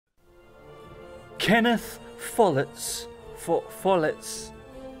Kenneth Follett's, Follett's,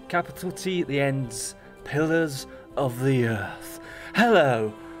 capital T at the ends, Pillars of the Earth.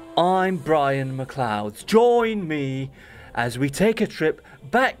 Hello, I'm Brian McLeod. Join me as we take a trip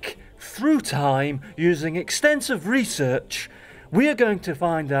back through time using extensive research. We are going to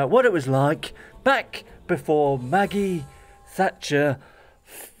find out what it was like back before Maggie Thatcher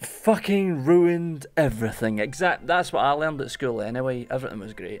fucking ruined everything. That's what I learned at school anyway. Everything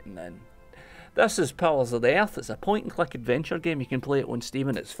was great, and then this is Pillars of the Earth. It's a point-and-click adventure game. You can play it on Steam,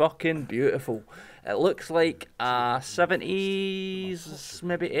 and it's fucking beautiful. It looks like a 70s,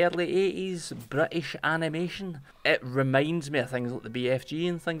 maybe early 80s British animation. It reminds me of things like the BFG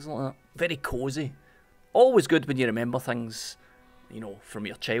and things like that. Very cosy. Always good when you remember things, you know, from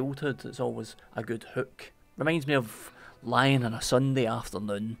your childhood. It's always a good hook. Reminds me of lying on a Sunday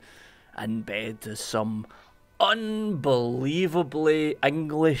afternoon in bed as some unbelievably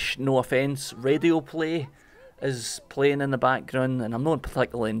English, no offence, radio play is playing in the background, and I'm not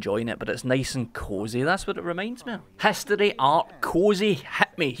particularly enjoying it, but it's nice and cosy. That's what it reminds me of. History, art, cosy,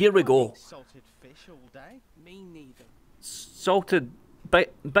 hit me. Here we go. Salted fish all day? Me neither. Salted,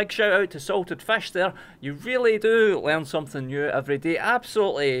 big shout out to Salted Fish there. You really do learn something new every day.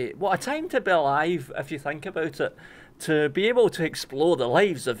 Absolutely. What a time to be alive, if you think about it. To be able to explore the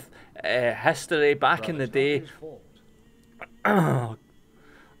lives of history back in the day.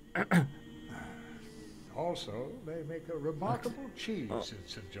 Also, they make a remarkable cheese in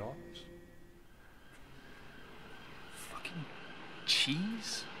St. John's. Fucking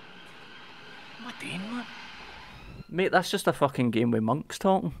cheese? What am I doing, man? Mate, that's just a fucking game with monks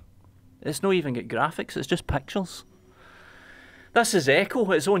talking. It's not even got graphics, it's just pictures. This is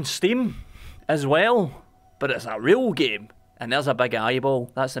Echo, it's on Steam as well, but it's a real game. And there's a big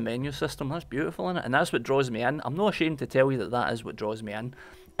eyeball. That's the menu system. That's beautiful, isn't it? And that's what draws me in. I'm not ashamed to tell you that that is what draws me in.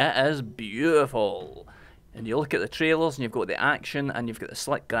 It is beautiful. And you look at the trailers and you've got the action and you've got the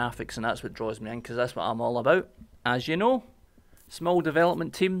slick graphics, and that's what draws me in, because that's what I'm all about. As you know, small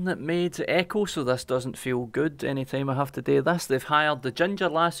development team that made Echo, so this doesn't feel good anytime I have to do this. They've hired the ginger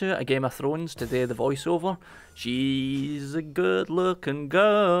lasso at Game of Thrones to do the voiceover. She's a good looking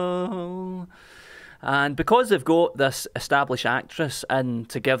girl. And because they've got this established actress in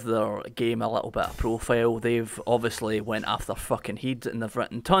to give their game a little bit of profile, they've obviously went after fucking Heed, and they've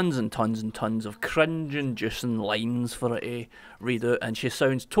written tons and tons and tons of cringe-inducing lines for her to read out, and she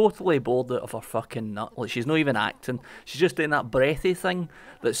sounds totally bored out of her fucking nut. Like, she's not even acting. She's just doing that breathy thing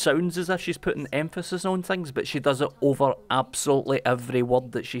that sounds as if she's putting emphasis on things, but she does it over absolutely every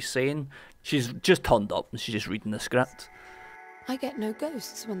word that she's saying. She's just turned up and she's just reading the script. I get no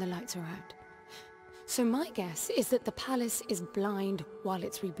ghosts when the lights are out. So my guess is that the palace is blind while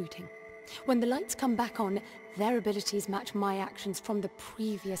it's rebooting. When the lights come back on, their abilities match my actions from the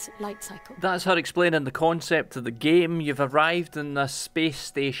previous light cycle. That's her explaining the concept of the game. You've arrived in this space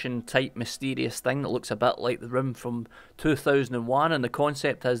station type mysterious thing that looks a bit like the room from 2001, and the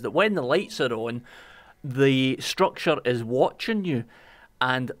concept is that when the lights are on, the structure is watching you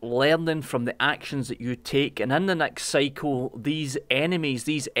and learning from the actions that you take, and in the next cycle, these enemies,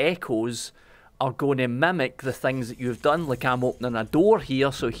 these echoes, are going to mimic the things that you've done. Like, I'm opening a door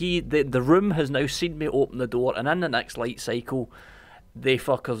here, so the room has now seen me open the door, and in the next light cycle, they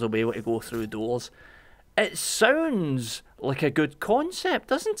fuckers will be able to go through doors. It sounds like a good concept,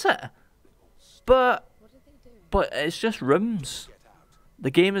 doesn't it? But it's just rooms. The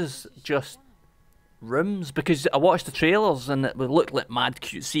game is just rooms, because I watched the trailers and it looked like mad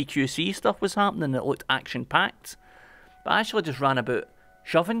CQC stuff was happening. It looked action-packed. But I actually just ran about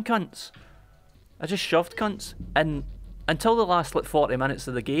shoving cunts. I just shoved cunts, and until the last like 40 minutes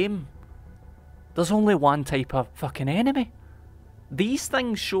of the game, there's only one type of fucking enemy. These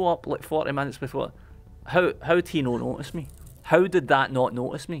things show up like 40 minutes before. How did he not notice me? How did that not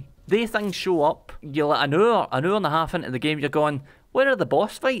notice me? They things show up, you're like an hour and a half into the game, you're going, where are the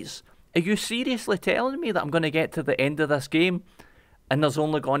boss fights? Are you seriously telling me that I'm going to get to the end of this game and there's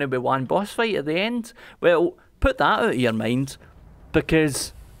only going to be one boss fight at the end? Well, put that out of your mind,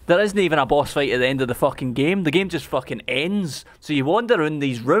 because there isn't even a boss fight at the end of the fucking game. The game just fucking ends. So you wander around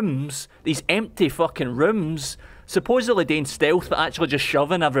these rooms, these empty fucking rooms, supposedly doing stealth, but actually just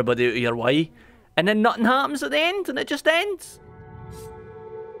shoving everybody out of your way. And then nothing happens at the end, and it just ends.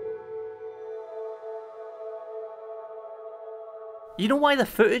 You know why the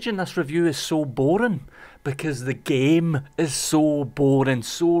footage in this review is so boring? Because the game is so boring,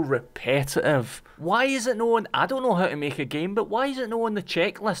 so repetitive. Why is it not on, I don't know how to make a game, but why is it not on the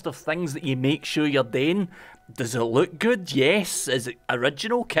checklist of things that you make sure you're doing? Does it look good? Yes. Is it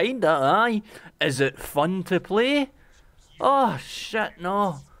original? Kinda, aye. Is it fun to play? Oh, shit,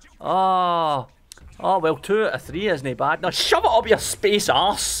 no. Oh, Oh, well, 2 out of 3 isn't bad. Now, shove it up your space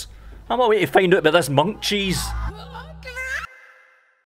arse. I'm away to find out about this monk cheese.